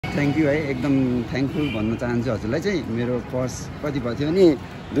Thank you है, एकदम thankful भन्न चाहन्छु हजुरलाई चाहिँ। मेरो पर्स कति भएको थियो भने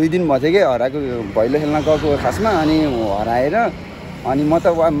 2 दिन भयो थियो कि हराएको, भैलो खेल्न गएको खासमा, अनि हराएर अनि म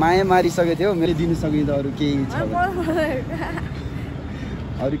त माया मारिसकेको थियो। मैले दिन सकिँदा अरू केही छ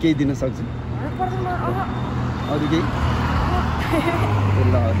अरू केही दिन सक्छु अरू केही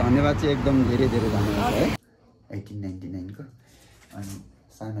ल धन्यवाद चाहिँ एकदम धेरै धेरै धन्यवाद है। 1899 को अनि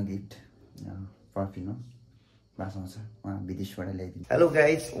सानो गिफ्ट पर्फ्युम हो, बासमा छ, उहाँ विदेशबाट ल्याइदिनु। Hello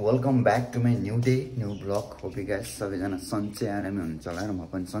guys, welcome back to my new day new blog. Hope you guys सबैजना सन्चै आरामै हुनुहुन्छ होला र म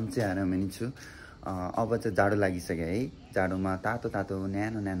पनि सन्चै आरामै नै छु। अब चाहिँ जाडो लागिसक्यो है। जाडोमा तातो तातो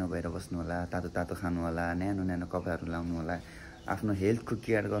न्यानो न्यानो भएर बस्नु होला, तातो तातो खानु होला, न्यानो न्यानो कपडाहरू लाउनु होला, आफ्नो हेल्थको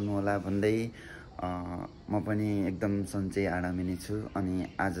केयर गर्नु होला भन्दै म पनि एकदम सन्चै आरामै नै छु। अनि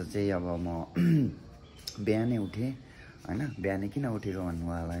आज चाहिँ अब म बिहानै उठेँ होइन। बिहानै किन उठेको भन्नु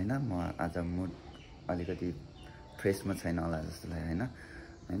होला होइन, म आज मुड अलिकति फ्रेसमा छैन होला जस्तो लाग्यो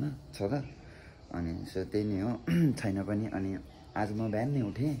होइन छ त। अनि सो त्यही नै हो, छैन पनि। अनि आज म बिहान नै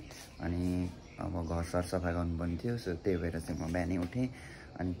उठेँ अनि अब घर सफा गर्नुपर्ने थियो, सो त्यही भएर चाहिँ म बिहानै उठेँ।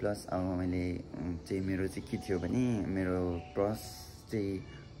 अनि प्लस अब मैले चाहिँ मेरो चाहिँ के थियो भने मेरो पर्स चाहिँ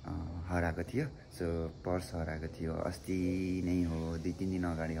हराएको थियो। सो पर्स हराएको थियो, अस्ति नै हो, 2-3 दिन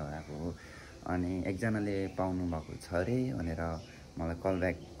अगाडि हराएको हो। अनि एकजनाले पाउनु भएको छ अरे भनेर मलाई कल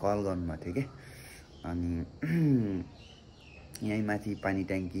गर्नुभएको थियो कि। अनि यहीँ माथि पानी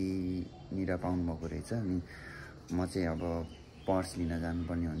ट्याङ्कीनिर पाउनुभएको रहेछ। अनि म चाहिँ अब पर्स लिन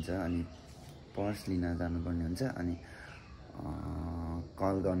जानुपर्ने हुन्छ। अनि पर्स लिन जानुपर्ने हुन्छ अनि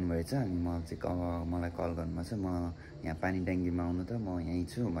कल गर्नुभएछ। अनि म चाहिँ अब मलाई कल गर्नुभएको छ, म यहाँ पानी ट्याङ्कीमा आउनु त, म यहीँ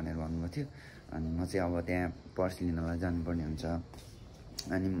छु भनेर भन्नुभएको थियो। अनि म चाहिँ अब त्यहाँ पर्स लिनलाई जानुपर्ने हुन्छ।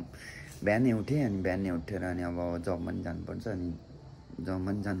 अनि बिहानै उठेँ, अनि बिहानै उठेर अनि अब जबमा पनि जानुपर्छ, अनि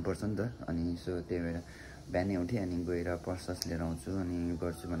जबमा पनि जानुपर्छ नि त। अनि सो त्यही भएर बिहानै उठेँ, अनि गएर पर्स लिएर आउँछु अनि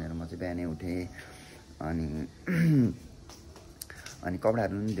गर्छु भनेर म चाहिँ बिहानै उठेँ। अनि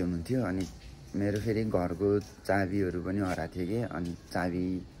कपडाहरू पनि ल्याउनु थियो। अनि मेरो फेरि घरको चाबीहरू पनि हराएको थियो कि। अनि चाबी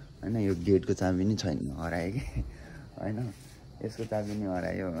होइन, यो गेटको चाबी नि छैन, हरायो कि होइन, यसको चाबी नि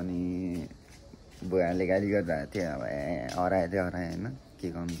हरायो। अनि बुवाले गाली गरिरहेको थियो, अब हरायो होइन, के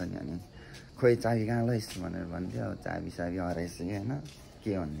गर्नु त नि। अनि खोइ चाबी कहाँ लैस भनेर भन्थ्यो। अब चाबी हराएछ कि होइन,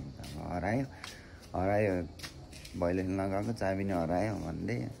 के भन्ने, अब हरायो भैलो खेल्न गएको चाबी नै हरायो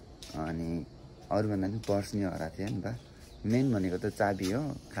भन्दै। अनि अरूभन्दा पनि पर्स नि हराएको थियो नि त, मेन भनेको त चाबी हो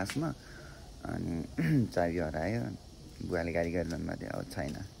खासमा। अनि चाबी हरायो, बुवाले गाली गरिरहनु भएको थियो, अब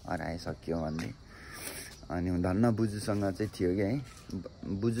छैन, हरायो, सक्यो भन्दै। अनि धन्न बुजूसँग चाहिँ थियो कि है,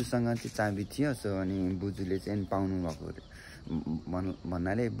 बुजूसँग चाहिँ चाबी थियो। सो अनि बुजूले चाहिँ पाउनु भएको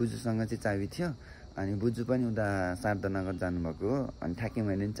भन्नाले बुजूसँग चाहिँ चाबी थियो। अनि बुजू पनि उता शारदानगर जानुभएको हो। अनि ठ्याक्कै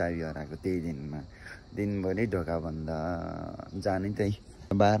मैले पनि चाबी हराएको त्यही दिनमा, दिनभरि ढोका भन्दा जाने त्यही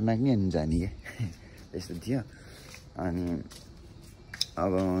बाहिर नाक्ने अनि जाने क्या त्यस्तो थियो। अनि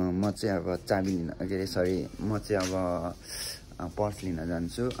अब म चाहिँ अब चाबी लिन के अरे सरी म चाहिँ अब पर्स लिन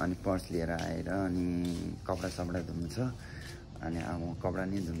जान्छु। अनि पर्स लिएर आएर अनि कपडा धुनु छ। अनि अब कपडा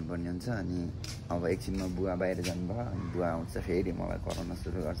नि धुनुपर्ने हुन्छ। अनि अब एकछिनमा बुवा बाहिर जानुभयो। अनि बुवा आउँछ फेरि मलाई कराउन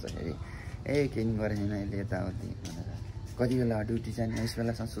सुरु गर्छ, फेरि केही नि गरेको छैन यसले यताउति भनेर, कति बेला ड्युटी जाने, यस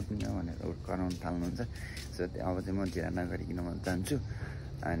बेलासम्म सुत्ने हो भनेर कराउनु थाल्नुहुन्छ। सो अब चाहिँ म ढिला नगरिकन म जान्छु।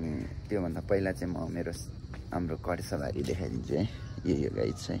 अनि त्योभन्दा पहिला चाहिँ म हाम्रो करेसाबारी देखाइदिन्छु है। यो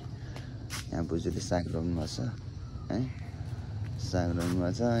गाइड चाहिँ यहाँ बुजूले साग रोप्नुभएको छ है, साग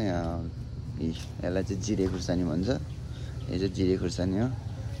रोप्नुभएको छ यहाँ। यसलाई चाहिँ जिरे खुर्सानी भन्छ, यो चाहिँ जिरे खुर्सानी हो।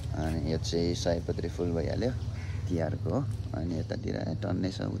 अनि यो चाहिँ सयपत्री फुल भइहाल्यो, तिहारको हो। अनि यतातिर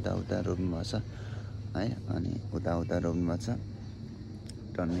टन्नै छ, उता रोप्नुभएको छ है। अनि उता रोप्नुभएको छ,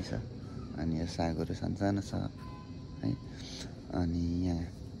 टन्नै छ। अनि यो सागहरू सानसानो छ है। अनि यहाँ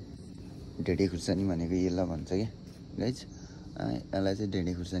ढेँडे खुर्सानी भनेको यसलाई भन्छ क्या गाइज, यसलाई चाहिँ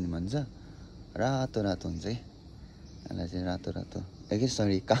ढेँडे खुर्सानी भन्छ। रातो हुन्छ कि यसलाई चाहिँ रातो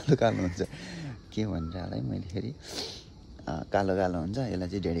सरी कालो हुन्छ, के भन्छ होला है मैले फेरि, कालो हुन्छ। यसलाई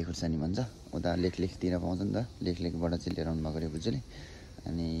चाहिँ ढेँडे खुर्सानी भन्छ। उता लेखतिर पाउँछ नि त, लेखबाट चाहिँ लिएर आउनु भएको अरे बुजूले।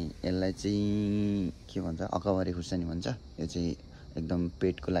 अनि यसलाई चाहिँ के भन्छ, अकबरे खुर्सानी भन्छ। यो चाहिँ एकदम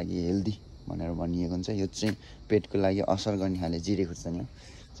पेटको लागि हेल्दी भनेर भनिएको हुन्छ। यो चाहिँ पेटको लागि असर गर्ने खाले जिरे खुर्सानी हो।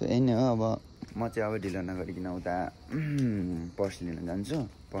 सो यही नै हो। अब म चाहिँ अब ढिलो नगरिकन उता पर्स लिन जान्छु।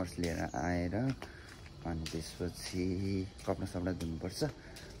 पर्स लिएर आएर अनि त्यसपछि कपडा धुनुपर्छ।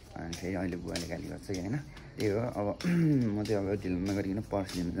 अनि फेरि अहिले बुवाले गाली गर्छ कि होइन, त्यही हो। अब म चाहिँ अब ढिलो नगरिकन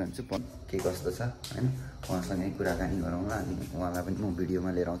पर्स लिन जान्छु, के कस्तो छ होइन, उहाँसँगै कुराकानी गरौँला। अनि उहाँलाई पनि म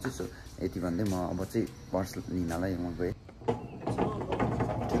भिडियोमा लिएर आउँछु। सो यति भन्दै म अब चाहिँ पर्स लिनलाई म गएँ।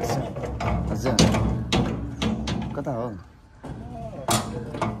 ठिक छ हजुर, कता हो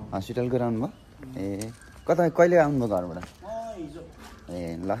हस्पिटल गएर आउनुभयो ए कता कहिले आउनुभयो घरबाट ए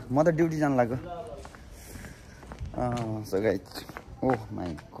ल म त ड्युटी जानु लाग्यो so guys oh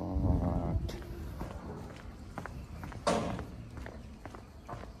my God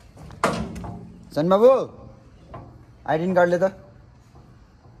सन बाबु आइडेन्टी कार्डले त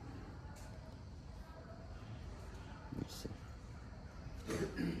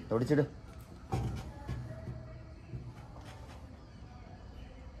थोडी छिटो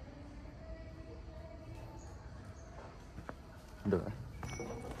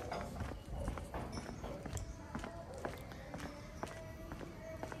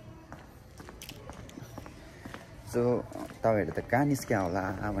सो तपाईँहरू त कहाँ निस्क्या होला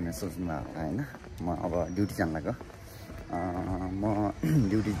भनेर सोच्नु भएको होला होइन म अब ड्युटी जानु लाग्यो म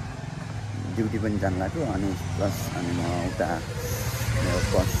ड्युटी पनि जानु लाग्यो अनि प्लस अनि म उता मेरो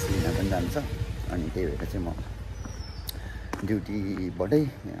बस लिन पनि जान्छ अनि त्यही भएर चाहिँ म ड्युटीबाटै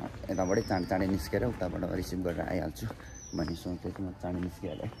यताबाटै चाँडै निस्केर उताबाट रिसिभ गरेर आइहाल्छु भन्ने सोच्दै चाहिँ म चाँडै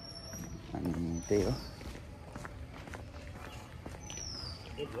निस्किहालेँ अनि त्यही हो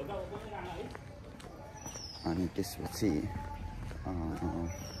अनि त्यसपछि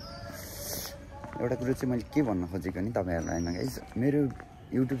एउटा कुरो चाहिँ मैले के भन्न खोजेको नि तपाईँहरूलाई होइन गाइस मेरो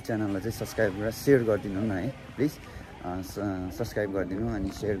युट्युब च्यानललाई चाहिँ सब्सक्राइब गरेर सेयर गरिदिनु न है प्लिज सब्सक्राइब गरिदिनु अनि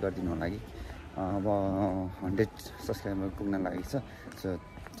सेयर गरिदिनु होला कि अब 100 सब्सक्राइबर पुग्न लागेको छ सो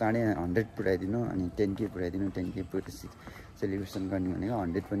चाँडै 100 पुऱ्याइदिनु अनि 10K पुऱ्याइदिनु 10K पुगेपछि सेलिब्रेसन गर्ने भनेको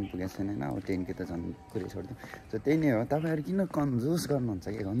 100 पनि पुगेको छैन होइन अब 10K त झन् कुरै छोडिदिउँ सो त्यही नै हो तपाईँहरू किन कन्जुस गर्नुहुन्छ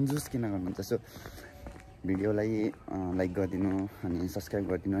कि कन्जुस किन गर्नुहुन्छ सो भिडियोलाई लाइक गरिदिनु अनि सब्सक्राइब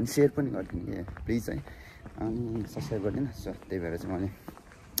गरिदिनु अनि सेयर पनि गरिदिनु कि प्लिज है अनि सब्सक्राइब गरिदिनु सो त्यही भएर चाहिँ मैले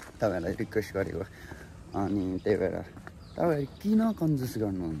तपाईँहरूलाई रिक्वेस्ट गरेको अनि त्यही भएर तपाईँहरू किन कन्जुस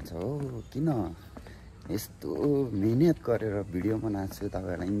गर्नुहुन्छ हो किन यस्तो मेहनत गरेर भिडियो बनाएको छु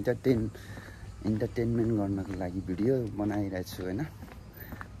तपाईँहरूलाई इन्टरटेनमेन्ट गर्नको लागि भिडियो बनाइरहेको छु होइन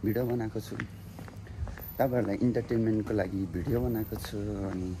भिडियो बनाएको छु तपाईँहरूलाई इन्टरटेनमेन्टको लागि भिडियो बनाएको छु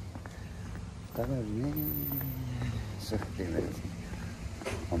अनि तपाईँहरूले सो त्यही भएर चाहिँ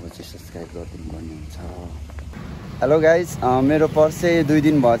अब चाहिँ सब्सक्राइब गरिदिनु पर्ने हुन्छ हेलो गाइज मेरो पर्स चाहिँ 2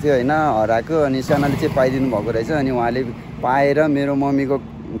 दिन भएको थियो होइन हराएको अनि सानाले चाहिँ पाइदिनु भएको रहेछ अनि उहाँले पाएर मेरो मम्मीको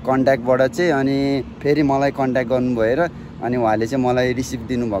कन्ट्याक्टबाट चाहिँ अनि फेरि मलाई कन्ट्याक्ट गर्नुभएर अनि उहाँले चाहिँ मलाई रिसिभ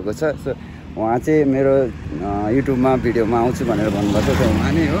दिनुभएको छ सो उहाँ चाहिँ मेरो युट्युबमा भिडियोमा आउँछु भनेर भन्नुभएको छ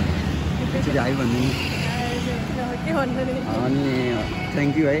उहाँ नै हो एकचोटि आइ भनिदिनु अनि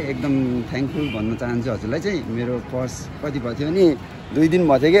थ्याङ्क यू है एकदम थ्याङ्कफुल भन्न चाहन्छु हजुरलाई चाहिँ मेरो पर्स कति भएको थियो नि 2 दिन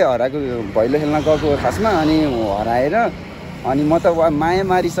भएको थियो कि हराएको भैलो खेल्न गएको खासमा अनि हराएर अनि म त माया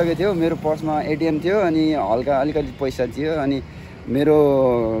मारिसकेको थियो मेरो पर्समा एटिएम थियो अनि हल्का अलिकति पैसा थियो अनि मेरो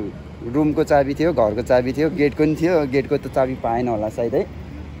रुमको चाबी थियो घरको चाबी थियो गेटको पनि थियो गेटको त चाबी पाएन होला सायद है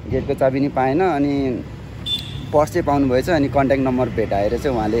गेटको चाबी नि पाएन अनि पर्स चाहिँ पाउनुभएछ अनि कन्ट्याक्ट नम्बर भेटाएर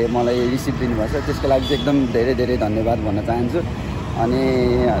चाहिँ उहाँले मलाई रिसिभ दिनुभएछ त्यसको लागि चाहिँ एकदम धेरै धेरै धन्यवाद भन्न चाहन्छु अनि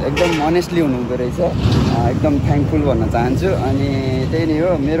एकदम अनेस्टली हुनुहुँदो रहेछ एकदम थ्याङ्कफुल भन्न चाहन्छु अनि त्यही नै हो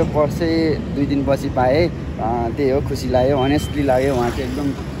मेरो पर्स चाहिँ 2 दिनपछि पाएँ त्यही हो खुसी लाग्यो अनेस्टली लाग्यो उहाँ चाहिँ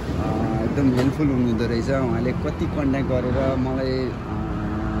एकदम हेल्पफुल हुनुहुँदो रहेछ उहाँले कति कन्ट्याक्ट गरेर मलाई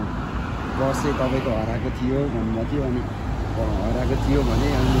पर्स चाहिँ तपाईँको हराएको थियो भन्नुभएको थियो अनि हराएको थियो भने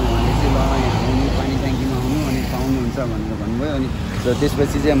अनि उहाँले चाहिँ ल आउनु पानी ट्याङ्कीमा आउनु अनि पाउनुहुन्छ भनेर भन्नुभयो अनि सो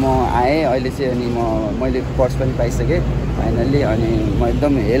त्यसपछि चाहिँ म आएँ अहिले चाहिँ अनि मैले पर्स पनि पाइसकेँ फाइनल्ली अनि म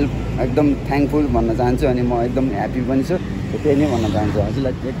एकदम थ्याङ्कफुल भन्न चाहन्छु अनि म एकदम ह्याप्पी पनि छु त्यही नै भन्न चाहन्छु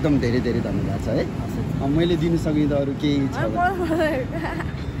हजुरलाई एकदम धेरै धेरै धन्यवाद छ है मैले दिन सकिँदा अरू केही छ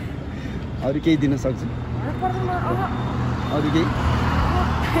अरू केही दिन सक्छु अरू केही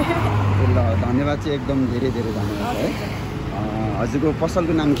ल धन्यवाद चाहिँ एकदम धेरै धेरै धन्यवाद है हजुरको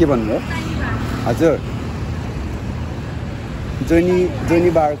पसलको नाम के भन्नुभयो हजुर जोनी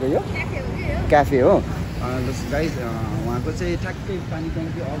बारको यो क्याफे हो गाइज उहाँको चाहिँ ठ्याक्कै पानी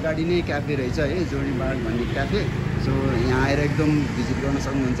ट्याङ्की अगाडि नै क्याफे रहेछ है जोनी बार भन्ने क्याफे सो यहाँ आएर एकदम भिजिट गर्न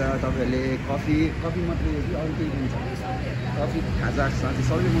सक्नुहुन्छ तपाईँहरूले कफी मात्रै हो कि अरू केही दिन्छ कफी खाजा साथै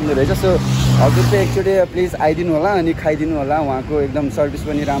सबै मिल्दो रहेछ सो हजुर चाहिँ एकचोटि प्लिज आइदिनु होला अनि खाइदिनु होला उहाँको एकदम सर्भिस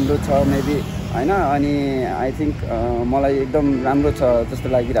पनि राम्रो छ मेबी होइन अनि आई थिङ्क मलाई एकदम राम्रो छ जस्तो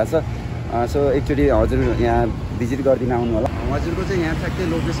लागिरहेछ सो एकचोटि हजुर यहाँ भिजिट गरिदिन आउनु होला हजुरको चाहिँ यहाँ ठ्याक्कै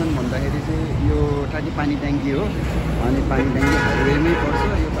लोकेसन भन्दाखेरि चाहिँ यो ठ्याक्कै पानी ट्याङ्की हो अनि पानी ट्याङ्की हाइवेमै पर्छ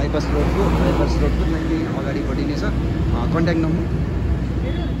यो बाइपास रोडको ट्याङ्की अगाडिपट्टि नै छ कन्ट्याक्ट नम्बर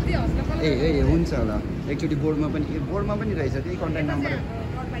ए हुन्छ होला एकचोटि बोर्डमा पनि रहेछ त्यही कन्ट्याक्ट नम्बर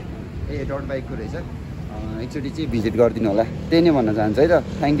डट बाइकको रहेछ एकचोटि चाहिँ भिजिट गरिदिनु होला त्यही नै भन्न चाहन्छु है त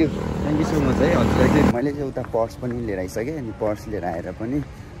थ्याङ्क यू सो मच है हजुरलाई चाहिँ मैले चाहिँ उता पर्स पनि लिएर आइसकेँ अनि पर्स लिएर आएर पनि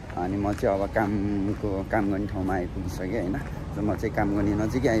अनि म चाहिँ अब काम गर्ने ठाउँमा आइपुगिसकेँ होइन। म चाहिँ काम गर्ने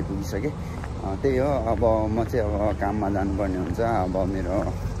नजिकै आइपुगिसकेँ। त्यही हो, अब म चाहिँ अब काममा जानुपर्ने हुन्छ। अब मेरो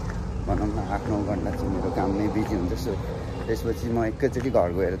भनौँ न 8-9 घन्टा चाहिँ मेरो काममै बिजी हुन्छ। सो त्यसपछि म एकैचोटि घर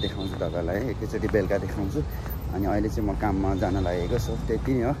गएर देखाउँछु तपाईँलाई है, एकैचोटि बेलुका देखाउँछु। अनि अहिले चाहिँ म काममा जान लागेको। सो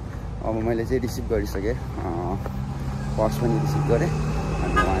त्यति नै हो। अब मैले चाहिँ रिसिभ गरिसकेँ, पर्स पनि रिसिभ गरेँ।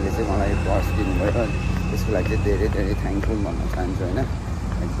 अनि उहाँले चाहिँ मलाई पर्स दिनुभयो। त्यसको लागि चाहिँ धेरै धेरै थ्याङ्कफुल भन्न चाहन्छु होइन।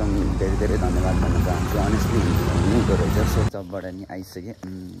 एकदम धेरै धेरै धन्यवाद भन्न चाहन्छु। अनेस्टली हुँदो रहेछ। सो जबबाट नि आइसकेँ।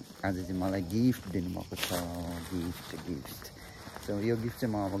 आज चाहिँ मलाई गिफ्ट दिनुभएको छ, गिफ्ट। सो यो गिफ्ट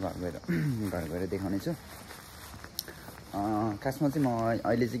चाहिँ म अब घर गएर देखाउने छु। खासमा चाहिँ म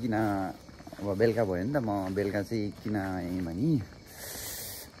अहिले चाहिँ किन अब बेलुका भयो नि त, म बेलुका चाहिँ किन आएँ भने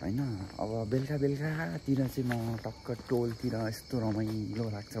होइन, अब बेलुकातिर चाहिँ म टक्क टोलतिर यस्तो रमाइलो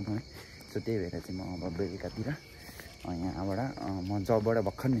लाग्छ मलाई। सो त्यही भएर चाहिँ म अब बेलुकातिर यहाँबाट म जबबाट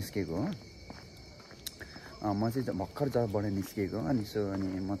भर्खर निस्केको हो। म चाहिँ भर्खर जबबाट निस्केको। अनि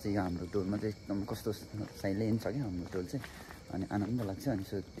म चाहिँ हाम्रो टोलमा चाहिँ एकदम कस्तो साइलेन्ट छ क्या हाम्रो टोल चाहिँ। अनि आनन्द लाग्छ। अनि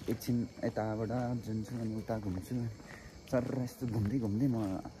सो एकछिन यताबाट जान्छु अनि उता घुम्छु। सर यस्तो घुम्दै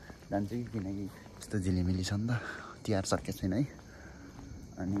म जान्छु कि, किनकि यस्तो झिलिमिली छ नि त, तिहार सकेको छैन है।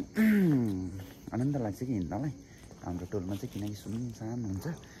 अनि आनन्द लाग्छ कि हिँड्नलाई हाम्रो टोलमा चाहिँ, किनकि सुनसान हुन्छ।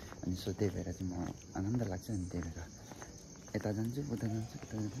 अनि सो त्यही भएर चाहिँ म आनन्द लाग्छ। अनि त्यही भएर यता जान्छु उता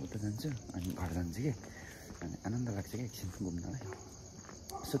जान्छु अनि घर जान्छु कि। अनि आनन्द लाग्छ क्या एकछिन घुम्नलाई।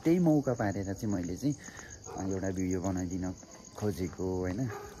 सो त्यही मौका पारेर चाहिँ मैले चाहिँ एउटा भिडियो बनाइदिन खोजेको होइन,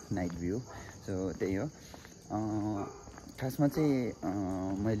 नाइट भ्यू। सो त्यही हो। खासमा चाहिँ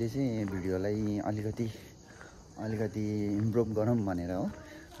मैले चाहिँ भिडियोलाई अलिकति इम्प्रुभ गरौँ भनेर हो।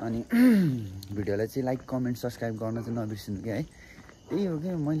 अनि भिडियोलाई चाहिँ लाइक कमेन्ट सब्सक्राइब गर्न चाहिँ नबिर्सिनु क्या है। त्यही हो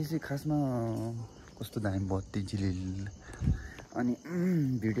क्या, मैले चाहिँ खासमा कस्तो दामी बत्ती झिलिल। अनि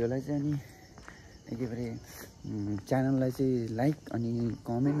भिडियोलाई चाहिँ अनि एकेबारे च्यानललाई चाहिँ लाइक अनि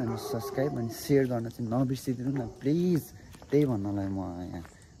कमेन्ट अनि सब्सक्राइब अनि सेयर गर्न चाहिँ नबिर्सिदिनु न प्लिज। त्यही भन्नलाई म यहाँ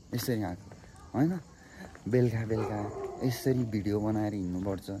यसरी आएको होइन। बेलुका यसरी भिडियो बनाएर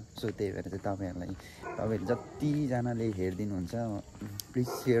हिँड्नुपर्छ। सो त्यही भएर चाहिँ तपाईँहरू जतिजनाले हेरिदिनुहुन्छ प्लिज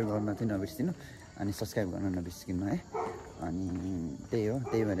सेयर गर्न चाहिँ नबिर्सिनु अनि सब्सक्राइब गर्न नबिर्सिनु है। अनि त्यही हो,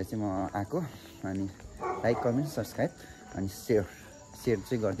 त्यही भएर चाहिँ म आएको। अनि लाइक कमेन्ट सब्सक्राइब अनि सेयर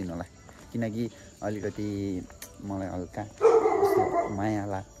चाहिँ गरिदिनु होला, किनकि अलिकति मलाई हल्का यस्तो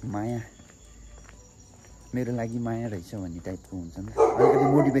माया मेरो लागि माया रहेछ भन्ने टाइपको हुन्छ नि, अलिकति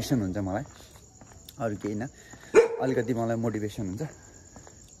मोटिभेसन हुन्छ मलाई, अरू केही न। अलिकति मलाई मोटिभेसन हुन्छ।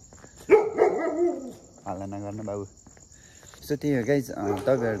 हल्ला नगर्नु बाबु। सो त्यही हो गाइज,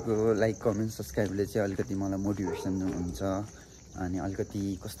 तपाईँहरूको लाइक कमेन्ट सब्सक्राइबले चाहिँ अलिकति मलाई मोटिभेसन हुन्छ। अनि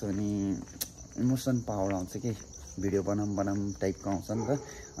अलिकति कस्तो भने इमोसन पावर आउँछ कि, भिडियो बनाऊँ टाइपको आउँछ नि त।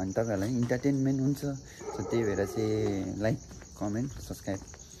 अनि तपाईँहरूलाई इन्टरटेनमेन्ट हुन्छ। सो त्यही भएर चाहिँ लाइक कमेन्ट सब्सक्राइब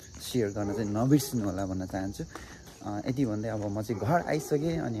सेयर गर्न चाहिँ नबिर्सिनु होला भन्न चाहन्छु। यति भन्दै अब म चाहिँ घर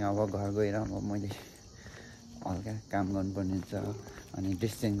आइसकेँ। अनि अब घर गएर अब मैले हल्का काम गर्नुपर्ने हुन्छ अनि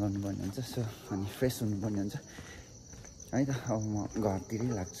ड्रेस चेन्ज गर्नुपर्ने हुन्छ। सो अनि फ्रेस हुनुपर्ने हुन्छ है त। अब म घरतिरै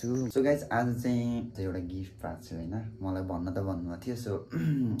लाग्छु। सो गाइज आज चाहिँ एउटा गिफ्ट पाएको छु होइन, मलाई भन्न त भन्नुभएको थियो। सो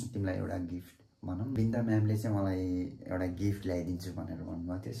तिमीलाई एउटा गिफ्ट भनौँ, बिन्दा म्यामले चाहिँ मलाई एउटा गिफ्ट ल्याइदिन्छु भनेर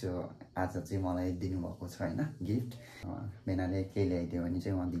भन्नुभएको थियो। सो आज चाहिँ मलाई दिनुभएको छ होइन गिफ्ट। बेनाले केही ल्याइदियो भने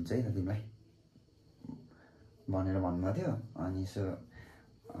चाहिँ म दिन्छु है त तिमीलाई भनेर भन्नुभएको थियो। अनि सो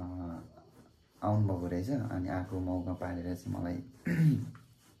आउनुभएको रहेछ। अनि आएको मौका पारेर चाहिँ मलाई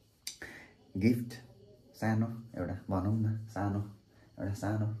गिफ्ट सानो एउटा भनौँ न, एउटा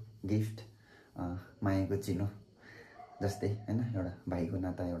सानो गिफ्ट, मायाको चिनो जस्तै होइन, एउटा भाइको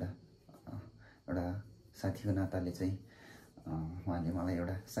नाता एउटा साथीको नाताले चाहिँ उहाँले मलाई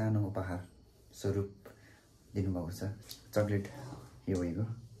एउटा सानो उपहार स्वरूप दिनुभएको छ। चक्लेट, यो भएको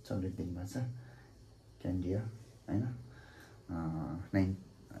चक्लेट दिनुभएको छ, क्यान्डी हो होइन।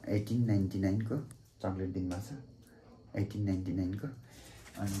 1899 को चक्लेट दिनुभएको छ, 1899 को।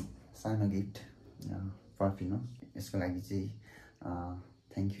 अनि सानो गिफ्ट पर्फ्युम हो। यसको लागि चाहिँ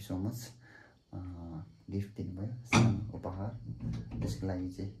thank you so much. Gift दिनुभयो सानो उपहार, त्यसको लागि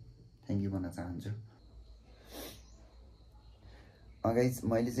चाहिँ थ्याङ्क यू भन्न चाहन्छु। गाइज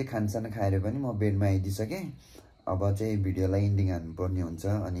मैले चाहिँ खानसाना खाएर पनि म बेडमा आइदिइसकेँ। अब चाहिँ भिडियोलाई इन्डिङ हान्नुपर्ने हुन्छ।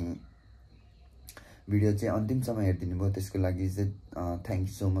 अनि भिडियो चाहिँ अन्तिमसम्म हेरिदिनु भयो, त्यसको लागि चाहिँ थ्याङ्क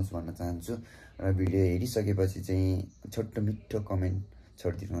यू सो मच भन्न चाहन्छु। र भिडियो हेरिसकेपछि चाहिँ छोटो मिठो कमेन्ट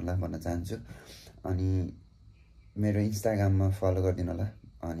छोडिदिनु होला भन्न चाहन्छु। अनि मेरो इन्स्टाग्राममा फलो गरिदिनु होला,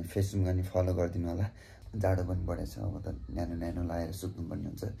 अनि फेसबुकमा पनि फलो गरिदिनु होला। जाडो पनि बढेछ, अब त न्यानो लगाएर सुत्नुपर्ने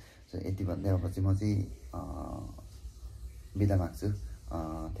हुन्छ। सो यति भन्दै अब चाहिँ म चाहिँ बिदा माग्छु।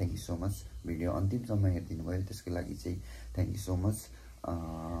 Thank you so much. Video अन्तिमसम्म हेरिदिनु भयो त्यसको लागि चाहिँ थ्याङ्क यू सो मच।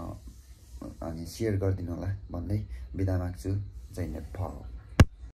 अनि सेयर गरिदिनु होला भन्दै बिदा माग्छु। जय नेपाल।